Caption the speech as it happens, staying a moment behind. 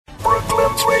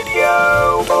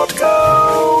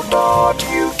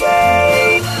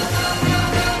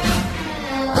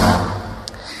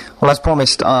as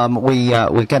promised,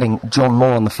 we're getting John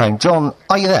Moore on the phone. John,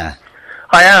 are you there?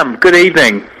 I am. Good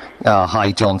evening.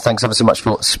 Hi, John. Thanks ever so much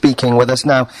for speaking with us.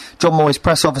 Now, John Moore is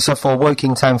press officer for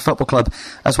Woking Town Football Club,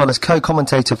 as well as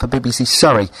co-commentator for BBC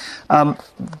Surrey.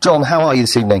 John, how are you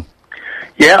this evening?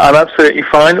 Yeah, I'm absolutely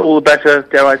fine. All the better,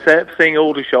 dare I say it, for seeing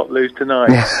Aldershot lose tonight.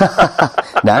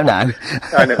 No.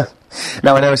 I know.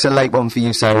 No, I know it's a late one for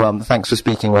you, so thanks for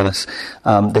speaking with us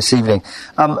this evening.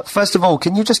 First of all,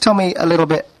 can you just tell me a little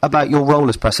bit about your role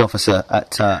as press officer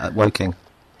at Woking?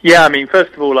 Yeah, I mean,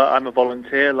 first of all, I'm a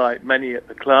volunteer, like many at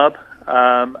the club,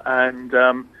 and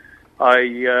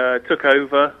I took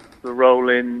over the role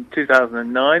in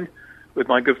 2009 with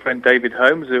my good friend David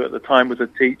Holmes, who at the time was a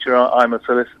teacher. I'm a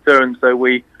solicitor, and so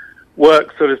we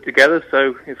worked sort of together,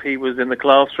 so if he was in the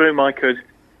classroom, I could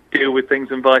deal with things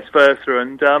and vice versa,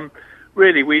 and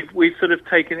really we've sort of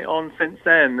taken it on since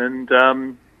then, and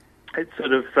it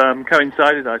sort of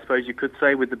coincided, I suppose you could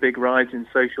say, with the big rise in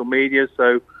social media.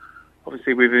 So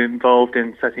obviously we've been involved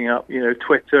in setting up,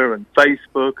 Twitter and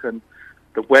Facebook and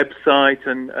the website,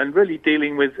 and really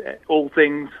dealing with all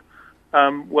things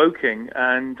Woking,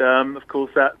 and of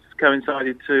course that's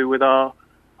coincided too with our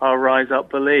rise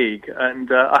up the league,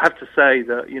 and I have to say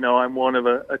that I'm one of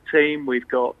a team. We've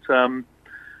got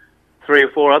 3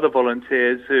 or 4 other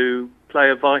volunteers who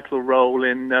play a vital role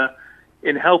in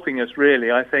helping us, really,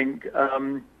 I think,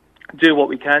 do what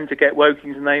we can to get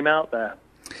Woking's name out there.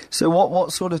 So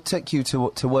what sort of took you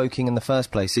to Woking in the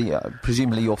first place?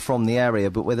 Presumably you're from the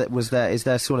area, but is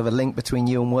there sort of a link between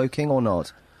you and Woking or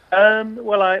not?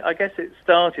 Well, I guess it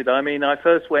started. I mean, I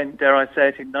first went, dare I say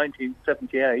it, in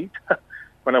 1978,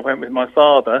 when I went with my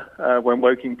father, when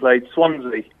Woking played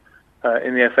Swansea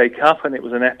in the FA Cup, and it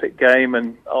was an epic game,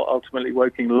 and ultimately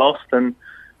Woking lost, and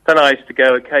then I used to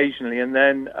go occasionally, and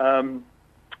then I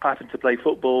happened to play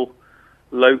football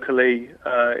locally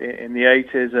in the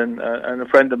 80s, and a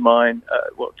friend of mine,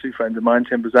 2 friends of mine,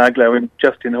 Tim Brazaglo and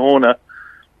Justin Horner,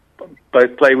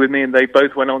 both played with me, and they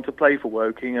both went on to play for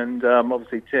Woking, and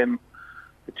obviously Tim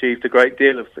achieved a great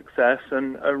deal of success,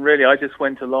 and really I just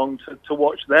went along to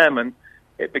watch them, and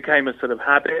it became a sort of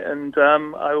habit, and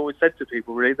I always said to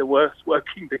people, really, the worse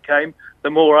Woking became, the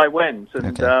more I went,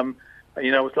 and okay.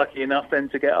 I was lucky enough then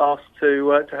to get asked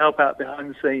to help out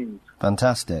behind the scenes.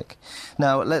 Fantastic.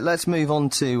 Now let's move on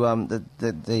to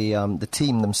the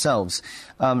team themselves.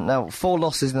 Now 4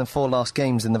 losses in the 4 last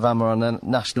games in the Vanarama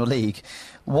National League.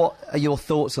 What are your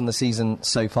thoughts on the season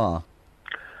so far?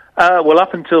 Well,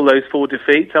 up until those 4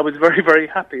 defeats, I was very, very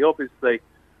happy. Obviously,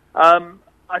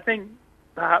 I think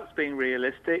perhaps being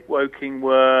realistic, Woking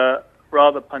were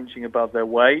rather punching above their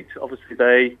weight. Obviously,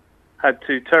 they had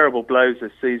 2 terrible blows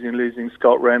this season, losing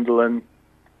Scott Rendell and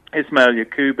Ismail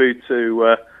Yakubu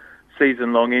to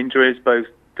season-long injuries. Both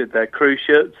did their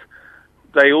cruciates.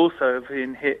 They also have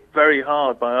been hit very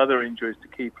hard by other injuries to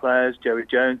key players: Joey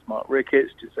Jones, Mark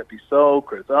Ricketts, Giuseppe Sol,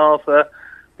 Chris Arthur,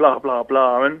 blah, blah,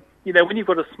 blah. And, when you've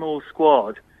got a small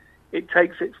squad, it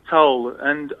takes its toll.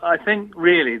 And I think,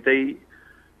 really, the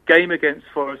game against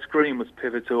Forest Green was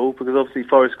pivotal, because obviously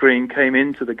Forest Green came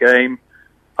into the game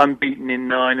unbeaten in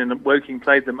 9, and Woking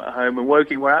played them at home, and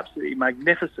Woking were absolutely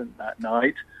magnificent that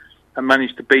night and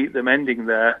managed to beat them, ending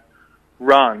their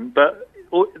run. But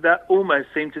that almost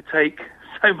seemed to take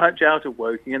so much out of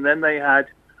Woking, and then they had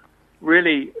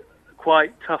really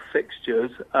quite tough fixtures.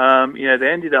 They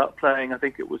ended up playing, I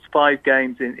think it was 5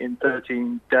 games in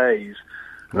 13 days.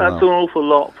 Wow. That's an awful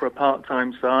lot for a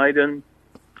part-time side, and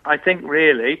I think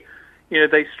really,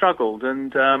 they struggled,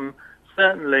 and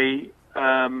certainly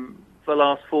the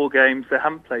last 4 games they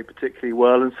haven't played particularly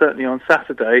well, and certainly on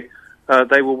Saturday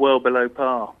they were well below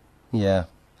par. Yeah.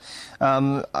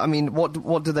 I mean,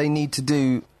 what do they need to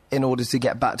do in order to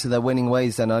get back to their winning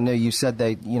ways then? I know you said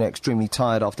they, extremely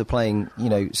tired after playing,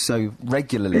 so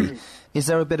regularly. Is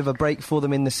there a bit of a break for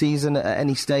them in the season at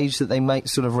any stage that they might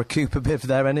sort of recoup a bit of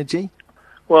their energy?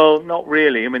 Well, not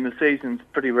really. I mean, the season's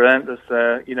pretty relentless.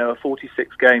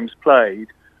 46 games played.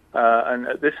 And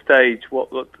at this stage, what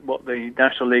the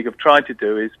National League have tried to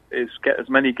do is get as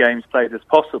many games played as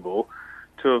possible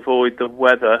to avoid the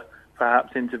weather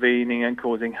perhaps intervening and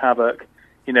causing havoc,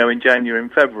 in January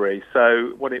and February.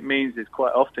 So what it means is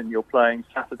quite often you're playing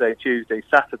Saturday, Tuesday,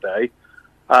 Saturday,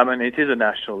 and it is a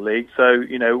National League. So,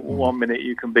 1 minute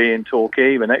you can be in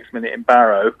Torquay, the next minute in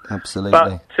Barrow. Absolutely.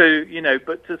 But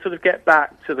to sort of get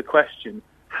back to the question,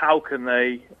 how can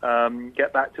they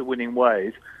get back to winning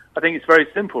ways? I think it's very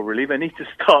simple, really. They need to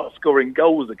start scoring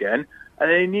goals again,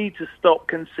 and they need to stop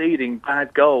conceding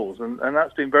bad goals. And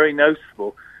that's been very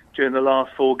noticeable during the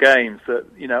last 4 games, that,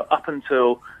 up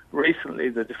until recently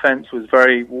the defence was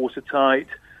very watertight.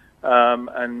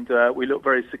 and we looked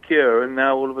very secure, and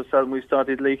now all of a sudden we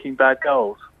started leaking bad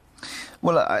goals.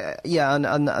 Well,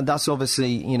 and that's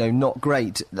obviously, not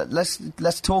great.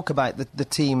 Let's talk about the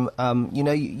team.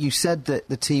 You said that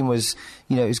the team was,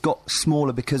 has got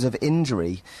smaller because of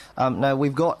injury. Now,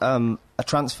 we've got a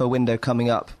transfer window coming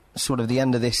up sort of the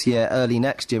end of this year, early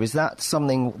next year. Is that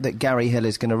something that Gary Hill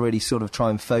is going to really sort of try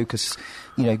and focus,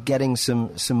 getting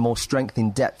some more strength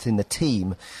in depth in the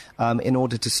team in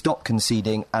order to stop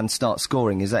conceding and start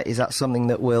scoring? Is that something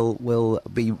that will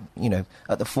be,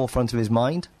 at the forefront of his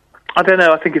mind? I don't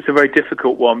know. I think it's a very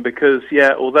difficult one because,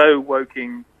 although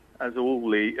Woking, as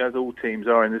all teams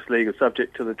are in this league, are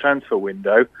subject to the transfer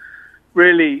window,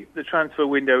 really the transfer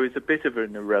window is a bit of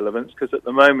an irrelevance because at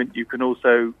the moment you can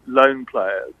also loan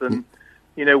players. And,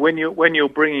 when you're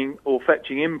bringing or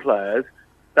fetching in players,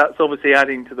 that's obviously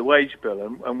adding to the wage bill.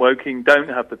 And Woking don't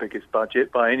have the biggest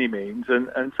budget by any means.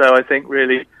 And so I think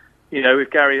really, if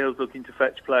Gary Hill's looking to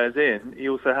fetch players in, he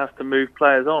also has to move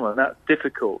players on, and that's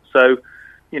difficult. So,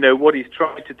 what he's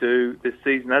tried to do this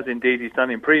season, as indeed he's done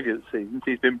in previous seasons,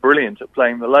 he's been brilliant at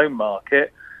playing the loan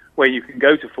market, where you can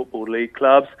go to Football League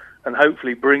clubs and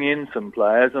hopefully bring in some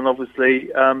players. And obviously,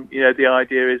 the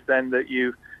idea is then that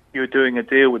you're doing a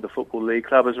deal with the Football League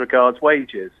club as regards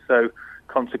wages. So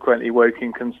consequently,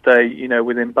 Woking can stay,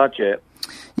 within budget.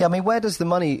 Yeah, I mean, where does the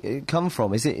money come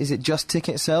from? Is it just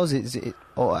ticket sales?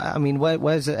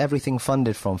 Where's everything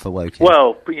funded from for Woking?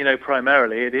 Well,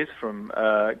 primarily it is from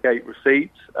gate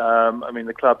receipts.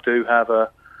 The club do have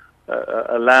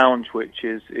a lounge which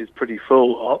is pretty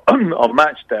full on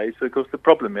match days. So of course the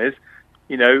problem is,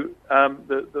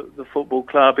 the football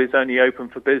club is only open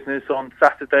for business on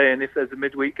Saturday, and if there's a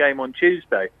midweek game on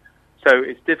Tuesday, so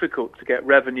it's difficult to get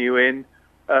revenue in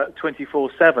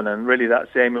 24/7, and really that's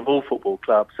the aim of all football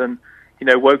clubs. And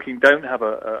Woking don't have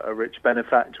a rich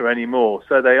benefactor anymore,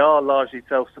 so they are largely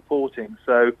self-supporting.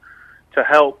 So to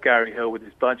help Gary Hill with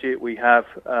his budget, we have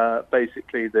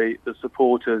basically the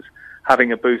supporters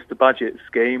having a boost the budget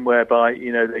scheme whereby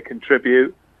they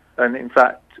contribute, and in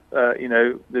fact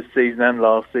this season and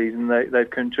last season they've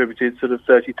contributed sort of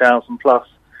 30,000 plus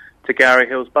to Gary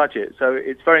Hill's budget. So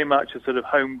it's very much a sort of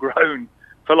homegrown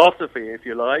philosophy, if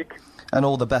you like. And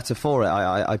all the better for it,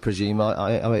 I presume.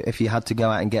 If you had to go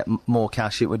out and get more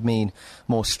cash, it would mean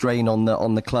more strain on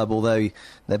the club. Although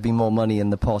there'd be more money in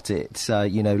the pot, it's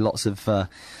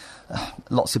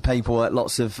lots of paperwork,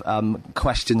 lots of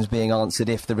questions being answered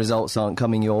if the results aren't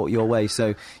coming your way.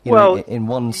 So in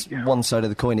one side of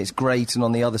the coin, it's great, and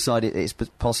on the other side, it's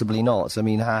possibly not. I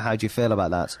mean, how do you feel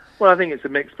about that? Well, I think it's a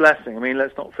mixed blessing. I mean,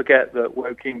 let's not forget that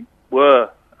Woking were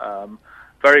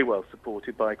very well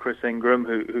supported by Chris Ingram,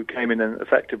 who came in and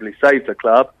effectively saved the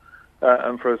club.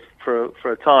 And for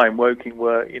a time, Woking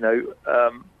were,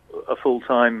 a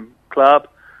full-time club,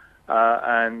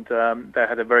 and they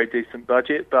had a very decent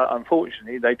budget. But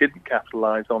unfortunately, they didn't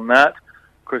capitalise on that.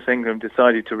 Chris Ingram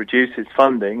decided to reduce his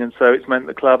funding, and so it's meant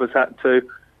the club has had to,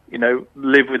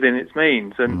 live within its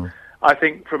means. And I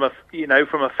think from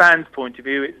a fan's point of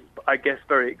view, it's, I guess,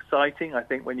 very exciting. I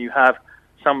think when you have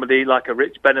somebody like a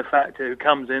rich benefactor who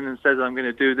comes in and says, I'm going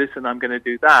to do this and I'm going to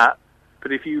do that.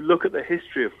 But if you look at the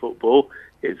history of football,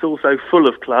 it's also full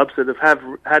of clubs that have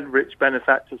had rich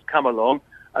benefactors come along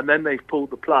and then they've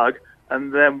pulled the plug,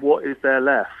 and then what is there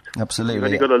left? Absolutely. You've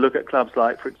only got to look at clubs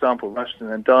like, for example,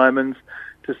 Rushden and Diamonds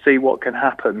to see what can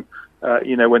happen,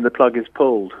 when the plug is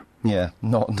pulled. Yeah,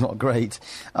 not great.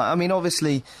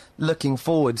 Obviously, looking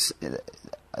forwards,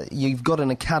 you've got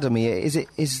an academy.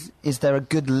 Is there a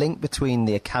good link between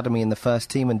the academy and the first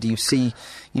team? And do you see,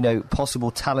 possible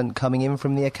talent coming in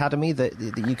from the academy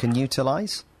that you can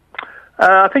utilise?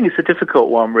 I think it's a difficult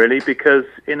one, really, because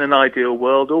in an ideal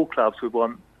world, all clubs would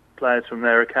want players from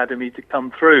their academy to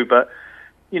come through. But,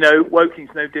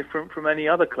 Woking's no different from any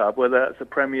other club, whether it's a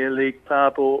Premier League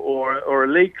club or a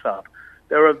league club.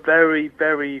 There are very,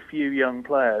 very few young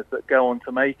players that go on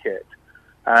to make it.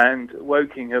 And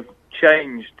Woking have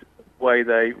changed the way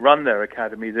they run their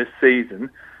academy this season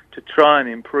to try and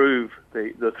improve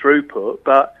the throughput.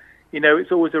 But,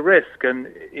 it's always a risk. And,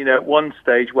 at one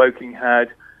stage, Woking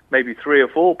had maybe 3 or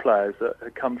 4 players that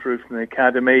had come through from the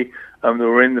academy that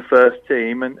were in the first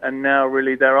team, and now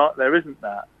really there isn't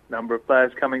that number of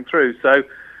players coming through. So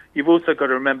you've also got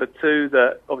to remember too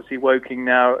that obviously Woking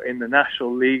now in the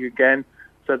National League again,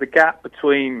 so the gap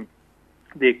between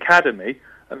the academy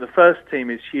and the first team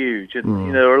is huge.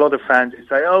 And there are a lot of fans who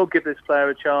say, "Oh, give this player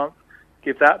a chance,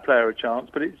 give that player a chance,"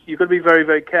 but you've got to be very,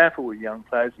 very careful with young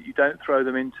players that you don't throw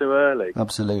them in too early.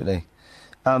 Absolutely.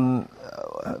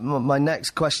 My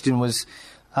next question was,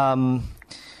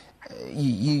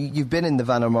 you've been in the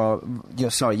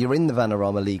Vanarama. You're in the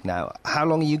Vanarama League now. How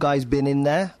long have you guys been in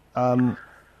there?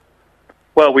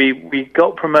 Well, we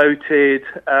got promoted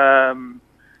to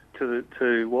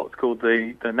what's called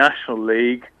the National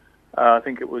League. I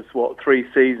think it was 3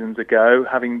 seasons ago.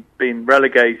 Having been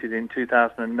relegated in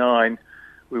 2009,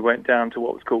 we went down to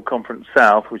what was called Conference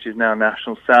South, which is now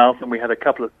National South, and we had a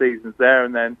couple of seasons there.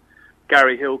 And then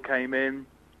Gary Hill came in,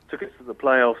 took us to the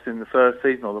playoffs in the first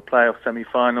season, or the playoff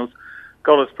semi-finals,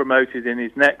 got us promoted in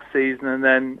his next season, and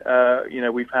then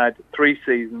we've had 3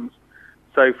 seasons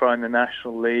so far in the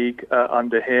National League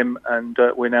under him, and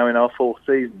we're now in our 4th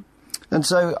season. And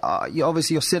so,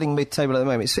 you're sitting mid-table at the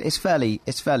moment. It's fairly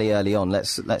early on.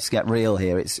 Let's get real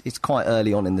here. It's quite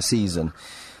early on in the season.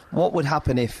 What would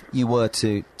happen if you were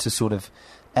to sort of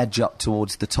edge up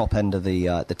towards the top end of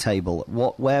the table?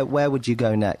 Where would you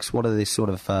go next? What are the sort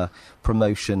of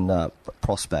promotion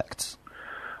prospects?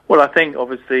 Well, I think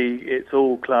obviously it's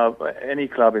any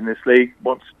club in this league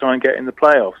wants to try and get in the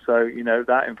playoffs. So,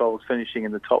 that involves finishing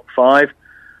in the top 5.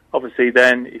 Obviously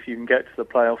then, if you can get to the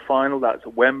playoff final, that's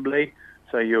at Wembley.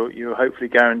 So you're hopefully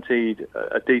guaranteed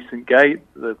a decent gate.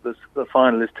 The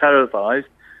final is televised.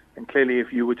 And clearly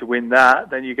if you were to win that,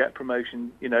 then you get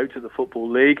promotion, to the Football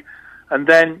League. And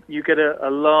then you get a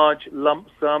large lump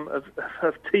sum of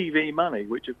TV money,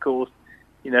 which of course,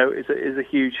 is a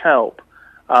huge help.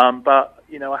 But,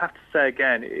 I have to say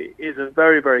again, it is a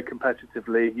very, very competitive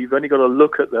league. You've only got to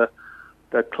look at the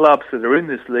clubs that are in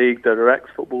this league that are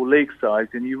ex-Football League sides,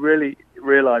 and you really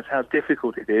realise how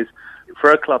difficult it is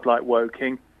for a club like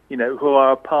Woking, who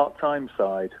are a part-time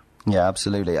side. Yeah,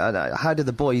 absolutely. How do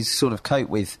the boys sort of cope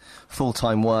with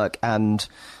full-time work and,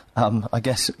 I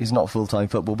guess it's not full-time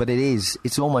football, but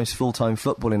it's almost full-time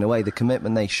football in a way, the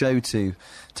commitment they show to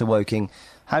Woking.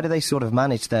 How do they sort of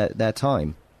manage their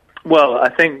time? Well, I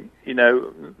think,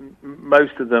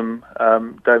 most of them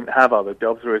don't have other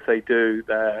jobs, or if they do,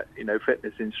 they're,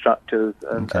 fitness instructors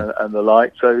and the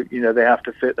like. So, they have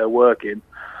to fit their work in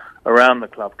around the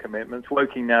club commitments.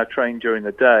 Woking now train during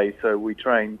the day, so we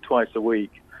train twice a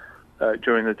week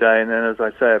during the day. And then, as I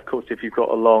say, of course, if you've got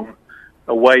a long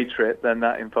away trip, then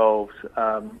that involves,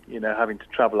 having to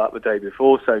travel up the day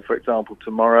before. So, for example,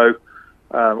 tomorrow,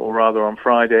 or rather on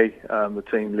Friday, the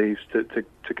team leaves to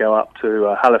go up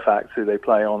to Halifax, who they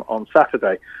play on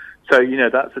Saturday. So,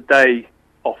 that's a day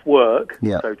off work,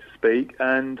 so to speak,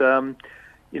 and,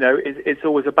 it's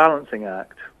always a balancing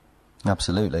act.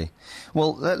 Absolutely.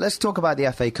 Well, let's talk about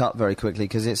the FA Cup very quickly,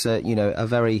 because it's a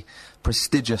very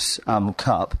prestigious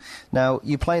cup. Now,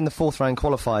 you play in the 4th round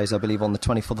qualifiers, I believe, on the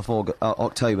 24th of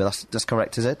October. That's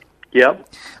correct, is it? Yeah.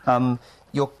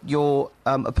 Your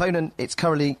opponent, it's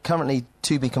currently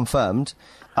to be confirmed.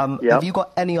 Have you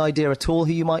got any idea at all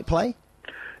who you might play?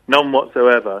 None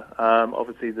whatsoever.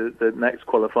 Obviously, the next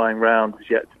qualifying round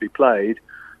is yet to be played,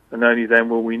 and only then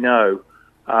will we know.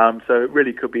 So it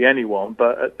really could be anyone,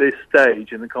 but at this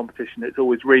stage in the competition, it's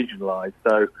always regionalised.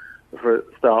 So for a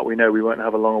start, we know we won't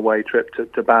have a long away trip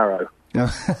to Barrow.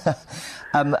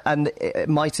 And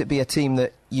might it be a team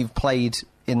that you've played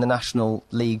in the National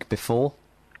League before?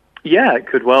 Yeah, it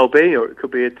could well be, or it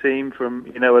could be a team from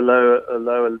a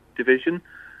lower division.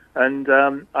 And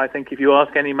I think if you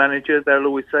ask any manager, they'll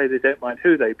always say they don't mind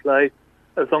who they play,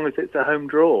 as long as it's a home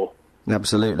draw.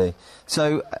 Absolutely.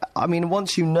 So, I mean,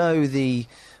 once you know the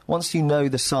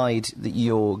side that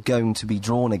you're going to be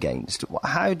drawn against,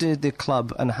 how do the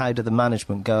club and how do the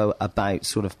management go about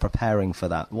sort of preparing for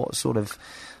that? What sort of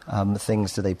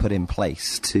things do they put in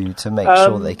place to make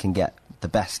sure they can get the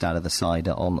best out of the side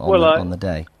on the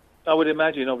day? I would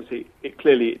imagine, obviously, it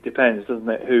clearly depends, doesn't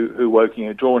it, who Woking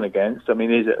are drawn against. I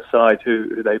mean, is it a side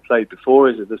who they played before?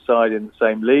 Is it a side in the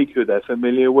same league who they're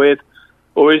familiar with?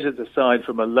 Or is it a side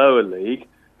from a lower league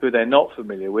who they're not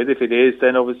familiar with? If it is,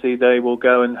 then obviously they will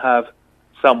go and have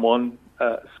someone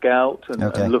scout and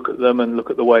look at them and look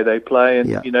at the way they play and,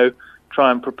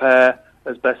 try and prepare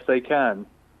as best they can.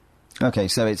 Okay,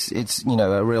 so it's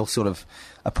a real sort of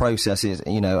a process. Is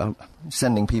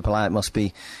sending people out must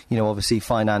be obviously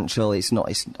financial. It's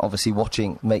obviously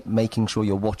making sure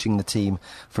you're watching the team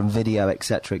from video,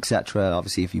 etc., etc.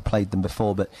 Obviously, if you played them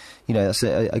before, but that's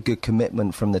a good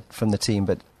commitment from the team.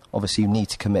 But obviously, you need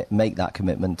to make that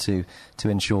commitment to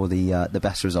ensure the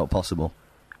best result possible.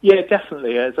 Yeah,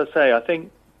 definitely. As I say, I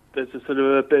think there's a sort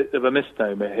of a bit of a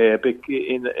misnomer here,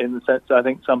 in the sense that I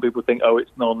think some people think,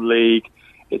 it's non-league.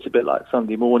 It's a bit like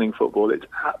Sunday morning football. It's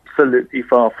absolutely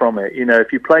far from it.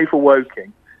 If you play for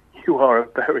Woking, you are a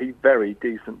very, very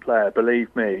decent player,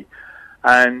 believe me.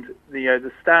 And,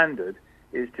 the standard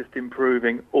is just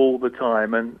improving all the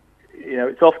time. And,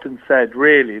 it's often said,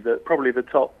 really, that probably the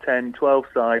top 10, 12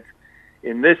 sides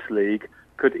in this league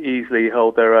could easily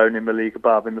hold their own in the league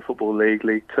above, in the Football League,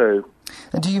 League Two.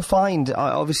 And do you find,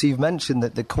 obviously you've mentioned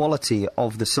that the quality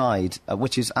of the side,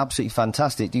 which is absolutely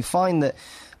fantastic, do you find that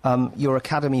your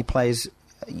academy players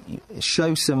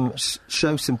show some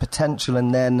potential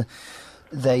and then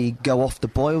they go off the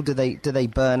boil? Do they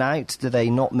burn out? Do they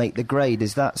not make the grade?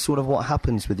 Is that sort of what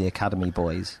happens with the academy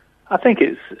boys? I think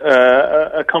it's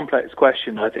a complex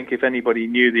question. I think if anybody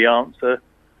knew the answer,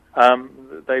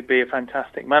 they'd be a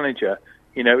fantastic manager.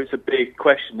 You know, it's a big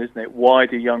question, isn't it? Why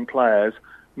do young players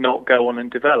not go on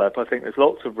and develop? I think there's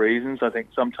lots of reasons. I think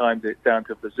sometimes it's down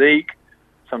to physique,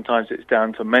 sometimes it's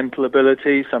down to mental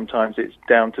ability, sometimes it's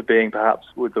down to being perhaps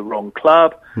with the wrong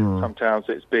club, sometimes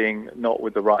it's being not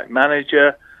with the right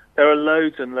manager. There are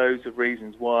loads and loads of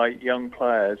reasons why young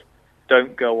players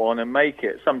don't go on and make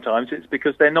it. Sometimes it's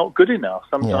because they're not good enough.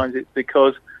 Sometimes it's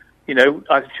because, you know,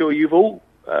 I'm sure you've all,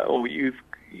 or you've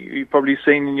probably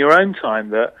seen in your own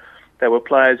time that there were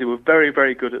players who were very,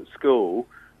 very good at school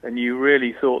and you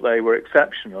really thought they were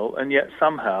exceptional, and yet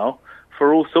somehow,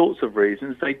 for all sorts of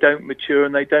reasons, they don't mature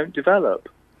and they don't develop.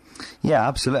 Yeah,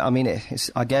 absolutely. I mean,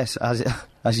 it's I guess,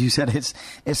 as you said, it's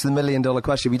the $1 million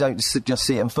question. We don't just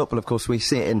see it in football, of course. We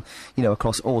see it in, you know,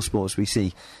 across all sports. We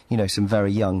see, you know, some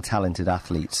very young, talented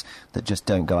athletes that just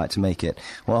don't go out to make it.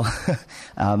 Well,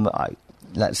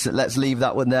 let's leave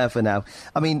that one there for now.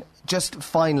 I mean, just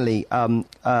finally,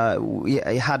 we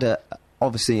had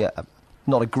obviously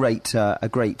not a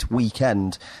great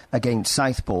weekend against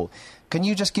Southport. Can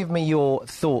you just give me your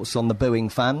thoughts on the booing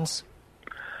fans?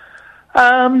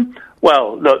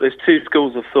 Well, look, there's two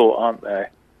schools of thought, aren't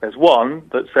there? There's one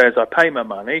that says I pay my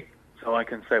money so I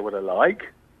can say what I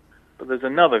like. But there's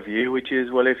another view which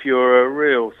is, well, if you're a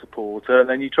real supporter,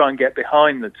 then you try and get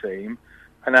behind the team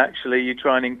and actually you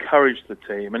try and encourage the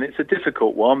team. And it's a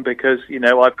difficult one because, you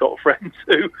know, I've got friends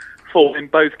who fall in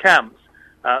both camps.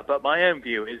 But my own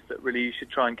view is that really you should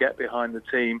try and get behind the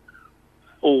team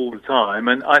all the time.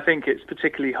 And I think it's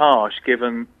particularly harsh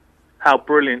given how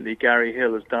brilliantly Gary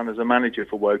Hill has done as a manager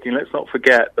for Woking. Let's not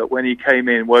forget that when he came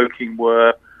in, Woking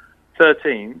were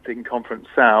 13th in Conference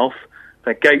South.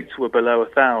 Their gates were below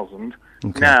 1,000.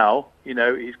 Okay. Now, you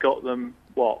know, he's got them,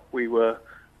 we were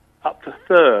up to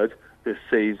third this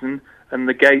season, and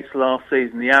the gates last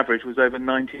season, the average was over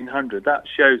 1,900. That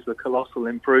shows the colossal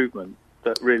improvement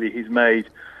that really he's made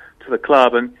to the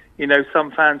club. And, you know,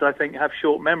 some fans, I think, have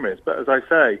short memories. But as I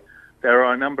say, there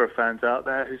are a number of fans out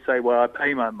there who say, well, I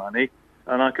pay my money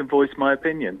and I can voice my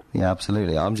opinion. Yeah,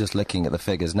 absolutely. I'm just looking at the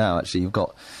figures now, actually. You've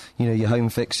got, you know, your home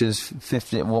fixtures,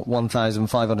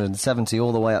 1,570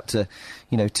 all the way up to,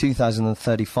 you know,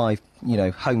 2,035, you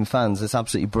know, home fans. It's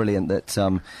absolutely brilliant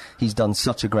that he's done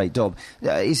such a great job.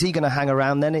 Is he going to hang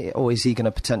around then, or is he going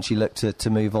to potentially look to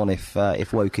move on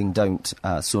if Woking don't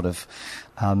you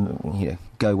know,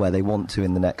 go where they want to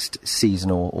in the next season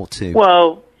or two?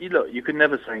 Well, you can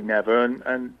never say never,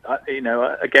 and you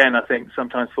know, again, I think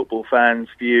sometimes football fans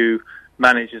view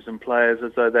managers and players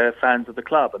as though they're fans of the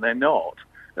club, and they're not.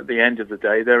 At the end of the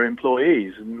day, they're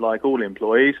employees, and like all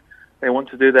employees, they want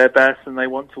to do their best and they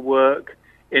want to work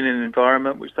in an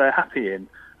environment which they're happy in.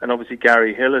 And obviously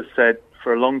Gary Hill has said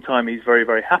for a long time he's very,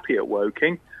 very happy at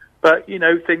Woking, but, you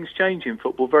know, things change in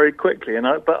football very quickly,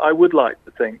 but I would like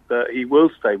to think that he will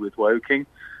stay with Woking,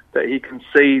 that he can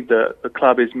see that the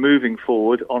club is moving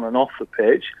forward on and off the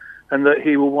pitch, and that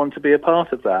he will want to be a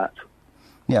part of that.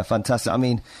 Yeah, fantastic. I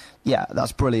mean, yeah,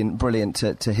 that's brilliant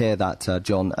to hear that,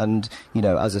 John. And, you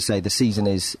know, as I say, the season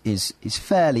is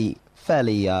fairly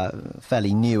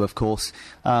new, of course.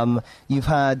 You've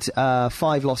had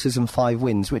 5 losses and 5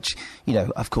 wins, which, you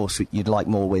know, of course you'd like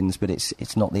more wins, but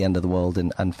it's not the end of the world,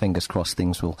 and fingers crossed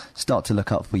things will start to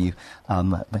look up for you,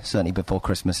 certainly before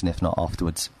Christmas and if not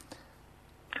afterwards.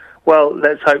 Well,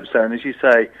 let's hope so. And as you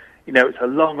say, you know, it's a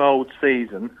long old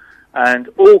season, and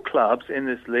all clubs in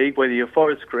this league, whether you're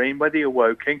Forest Green, whether you're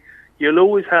Woking, you'll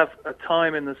always have a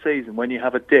time in the season when you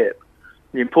have a dip.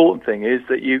 The important thing is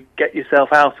that you get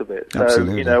yourself out of it. So,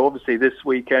 absolutely. You know, obviously this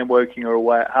weekend Woking are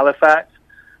away at Halifax.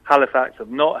 Halifax have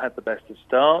not had the best of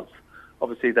starts.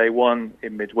 Obviously they won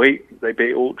in midweek. They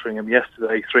beat Altrincham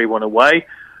yesterday 3-1 away.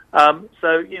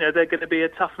 So, you know, they're going to be a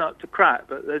tough nut to crack.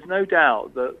 But there's no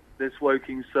doubt that this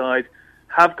Woking side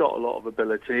have got a lot of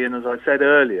ability. And as I said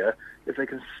earlier, if they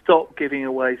can stop giving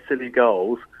away silly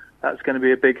goals, that's going to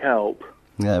be a big help.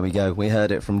 There we go. We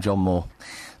heard it from John Moore.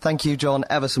 Thank you, John,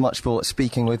 ever so much for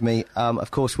speaking with me.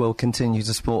 Of course, we'll continue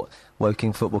to support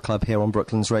Woking Football Club here on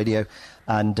Brooklands Radio,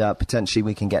 and potentially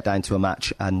we can get down to a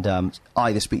match and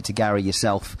either speak to Gary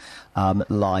yourself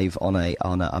live on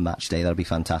a match day. That'll be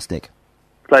fantastic.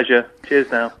 Pleasure.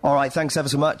 Cheers now. All right, thanks ever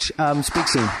so much. Speak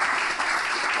soon.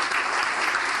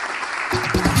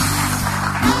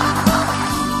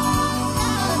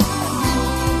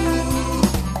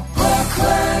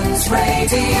 Sports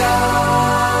Radio.